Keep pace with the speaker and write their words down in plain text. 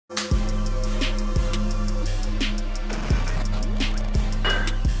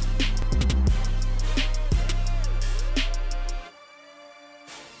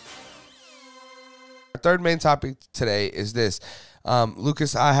Third main topic today is this.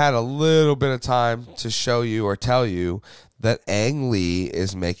 Lucas, I had a little bit of time to show you or tell you that Ang Lee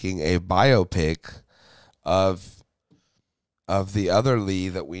is making a biopic of the other Lee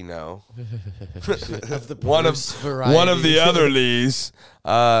that we know. one of the other Lees.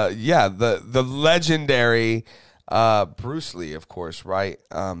 The legendary Bruce Lee, of course, right?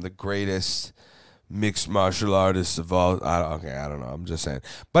 The greatest mixed martial artists of all. I don't know. I'm just saying.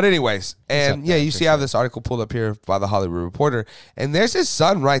 But anyways, and yeah, you see how this article pulled up here by the Hollywood Reporter, and there's his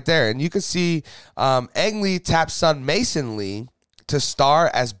son right there, and you can see Ang Lee tapped son Mason Lee to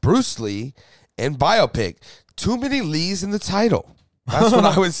star as Bruce Lee in biopic. Too many Lees in the title. That's what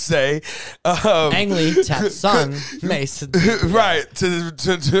I would say. Ang Lee tapped son Mason, right? To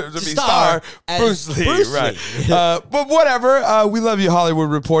be star Bruce Lee, right? But whatever. We love you, Hollywood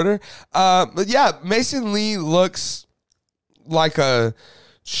Reporter. But yeah, Mason Lee looks like a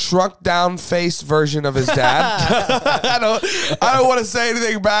shrunk down face version of his dad. I don't want to say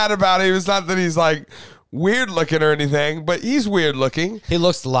anything bad about him. It's not that he's like weird looking or anything, but he's weird looking. He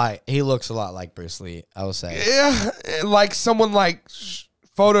looks a lot like Bruce Lee, I will say. Yeah, like someone like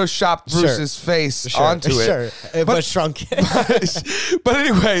photoshopped Bruce's face onto it. But shrunk it. But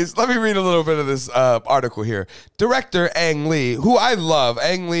anyways, let me read a little bit of this article here. Director Ang Lee, who I love.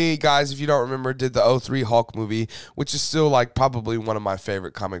 Ang Lee, guys, if you don't remember, did the 2003 Hulk movie, which is still like probably one of my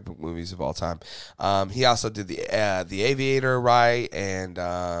favorite comic book movies of all time. He also did the Aviator, right? And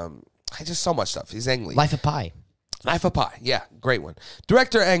just so much stuff. He's Ang Lee. Life of Pi. Life of Pi, yeah, great one.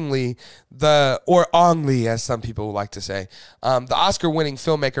 Director Ang Lee, or Ong Lee, as some people like to say, the Oscar-winning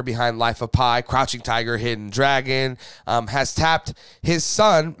filmmaker behind Life of Pi, Crouching Tiger, Hidden Dragon, has tapped his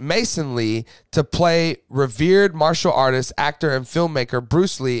son, Mason Lee, to play revered martial artist, actor, and filmmaker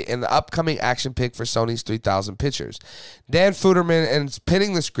Bruce Lee in the upcoming action pick for Sony's 3000 Pictures. Dan Futerman is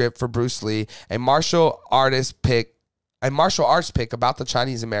penning the script for Bruce Lee, a martial arts pick about the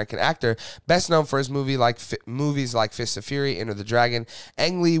Chinese-American actor, best known for his movies like Fist of Fury, Enter the Dragon.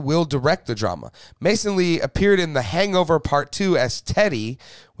 Ang Lee will direct the drama. Mason Lee appeared in The Hangover Part 2 as Teddy,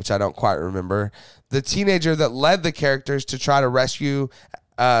 which I don't quite remember, the teenager that led the characters to try to rescue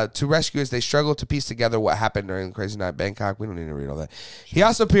as they struggle to piece together what happened during the Crazy Night in Bangkok. We don't need to read all that. He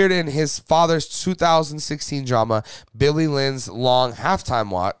also appeared in his father's 2016 drama, Billy Lynn's Long Halftime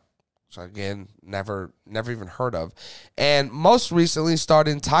Walk, which again, never even heard of. And most recently starred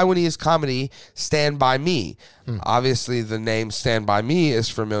in Taiwanese comedy Stand By Me. Obviously, the name Stand By Me is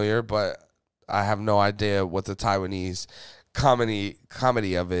familiar, but I have no idea what the Taiwanese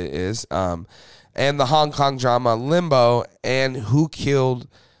comedy of it is. And the Hong Kong drama Limbo and Who Killed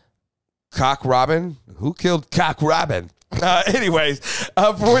Cock Robin? Who Killed Cock Robin? Anyways,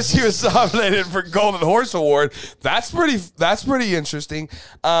 for which he was nominated for Golden Horse Award. That's pretty interesting.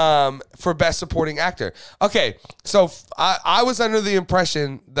 For Best Supporting Actor. Okay, so I was under the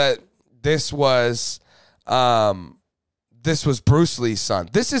impression that this was Bruce Lee's son.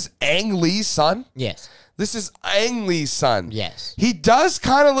 This is Ang Lee's son. Yes. This is Ang Lee's son. Yes. He does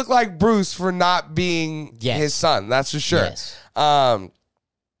kind of look like Bruce for not being his son. That's for sure. Yes.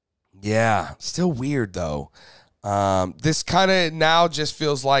 Yeah. Still weird though. This kind of now just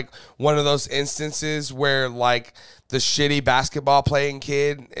feels like one of those instances where like the shitty basketball playing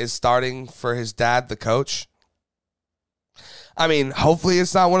kid is starting for his dad, the coach. I mean, hopefully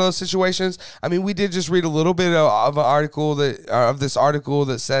it's not one of those situations. I mean, we did just read a little bit of an article of this article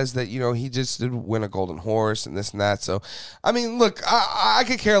that says that, you know, he just did win a golden horse and this and that. So, I mean, look, I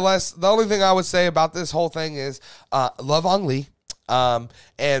could care less. The only thing I would say about this whole thing is love Ong Lee. And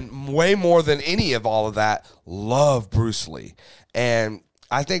way more than any of all of that, love Bruce Lee. And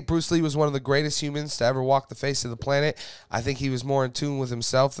I think Bruce Lee was one of the greatest humans to ever walk the face of the planet. I think he was more in tune with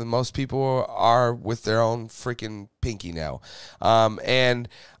himself than most people are with their own freaking pinky nail. And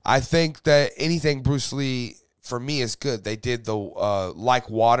I think that anything Bruce Lee, for me, is good. They did the Like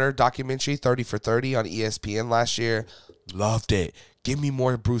Water documentary, 30 for 30 on ESPN last year. Loved it. Give me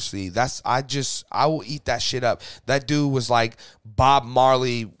more Bruce Lee. I will eat that shit up. That dude was like Bob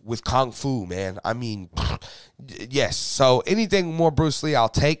Marley with Kung Fu, man. I mean, yes. So anything more Bruce Lee, I'll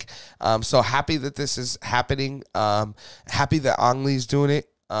take. So happy that this is happening. Happy that Ong Lee's doing it.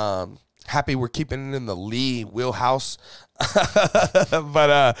 happy we're keeping it in the Lee wheelhouse.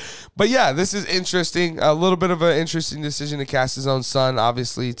 but yeah, this is interesting. A little bit of an interesting decision to cast his own son,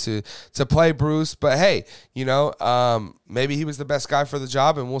 obviously, to play Bruce. But hey, maybe he was the best guy for the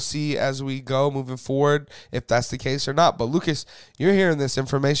job, and we'll see as we go moving forward if that's the case or not. But Lucas, you're hearing this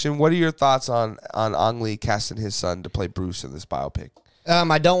information. What are your thoughts on Ang Lee casting his son to play Bruce in this biopic?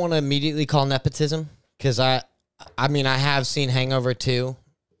 I don't want to immediately call nepotism because I have seen Hangover 2.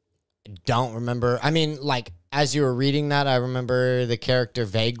 Don't remember. I mean, like, as you were reading that, I remember the character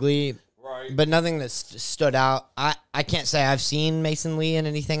vaguely, right, but nothing that stood out. I can't say I've seen Mason Lee in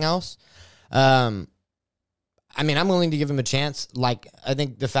anything else. I mean, I'm willing to give him a chance. Like, I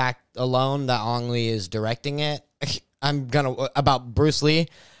think the fact alone that Ang Lee is directing it, about Bruce Lee,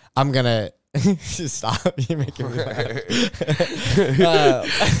 I'm gonna stop. You're making me laugh.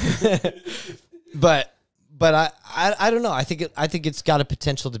 But I don't know. I think it's got a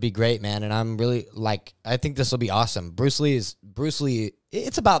potential to be great, man. And I'm really I think this will be awesome. Bruce Lee.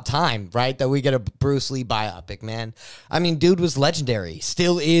 It's about time, right, that we get a Bruce Lee biopic, man. I mean, dude was legendary,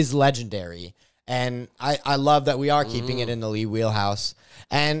 still is legendary, and I love that we are keeping it in the Lee wheelhouse.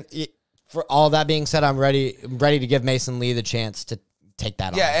 And for all that being said, I'm ready to give Mason Lee the chance to take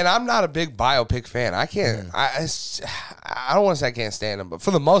that on. Yeah, and I'm not a big biopic fan. I can't. I don't want to say I can't stand them, but for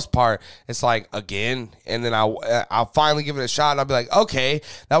the most part, it's like again, and then I'll finally give it a shot, and I'll be like, okay,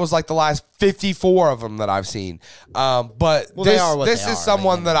 that was like the last 54 of them that I've seen. But this is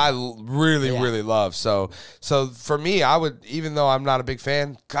someone that I really love. So for me, I would, even though I'm not a big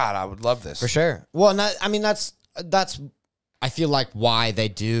fan, God, I would love this for sure. Well, that's I feel like why they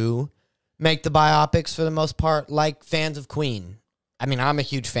do make the biopics for the most part, like fans of Queen. I mean, I'm a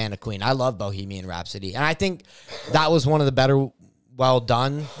huge fan of Queen. I love Bohemian Rhapsody. And I think that was one of the better,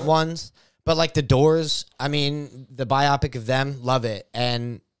 well-done ones. But, like, The Doors, I mean, the biopic of them, love it.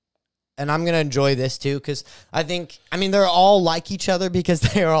 And I'm going to enjoy this, too, because I think, they're all like each other because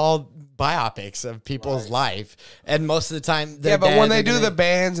they're all biopics of people's life. And most of the time, yeah, but when they do the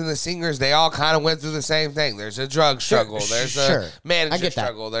bands and the singers, they all kind of went through the same thing. There's a drug struggle. There's a manager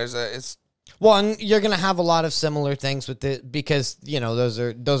struggle. Well, and you're going to have a lot of similar things with it because, those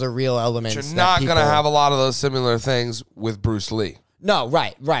are real elements. You're not going to have a lot of those similar things with Bruce Lee. No,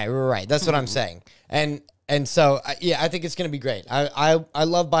 right. That's what I'm saying. And so, I think it's going to be great. I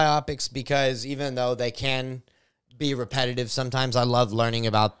love biopics because even though they can be repetitive sometimes, I love learning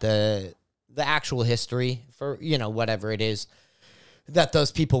about the actual history for, whatever it is that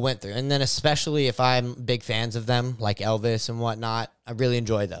those people went through. And then especially if I'm big fans of them, like Elvis and whatnot, I really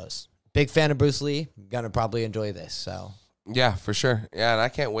enjoy those. Big fan of Bruce Lee. Gonna probably enjoy this. So yeah, for sure. Yeah, and I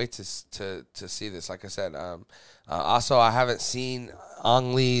can't wait to see this. Like I said, also I haven't seen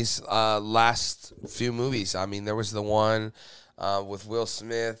Ang Lee's last few movies. I mean, there was the one with Will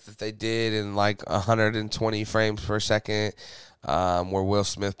Smith that they did in like 120 frames per second, where Will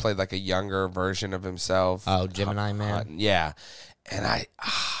Smith played like a younger version of himself. Oh, Gemini Man. Yeah. And I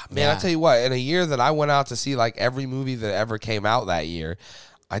tell you what, in a year that I went out to see like every movie that ever came out that year,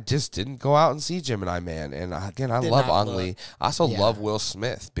 I just didn't go out and see Gemini Man. And again, I love Ang Lee. I also love Will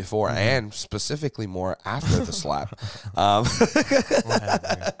Smith before and specifically more after the slap. God,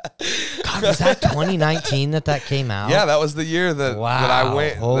 was that 2019 that came out? Yeah, that was the year that I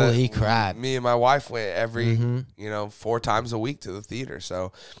went. Holy crap. Me and my wife went every, 4 times a week to the theater.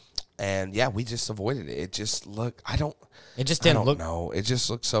 So, and yeah, we just avoided it. It just looked, it just didn't look. No, it just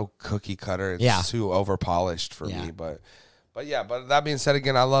looked so cookie cutter. It's too over polished for me, But that being said,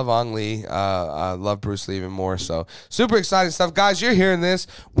 again, I love Ang Lee. I love Bruce Lee even more. So super exciting stuff. Guys, you're hearing this.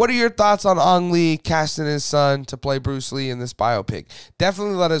 What are your thoughts on Ang Lee casting his son to play Bruce Lee in this biopic?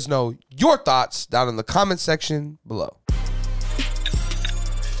 Definitely let us know your thoughts down in the comment section below.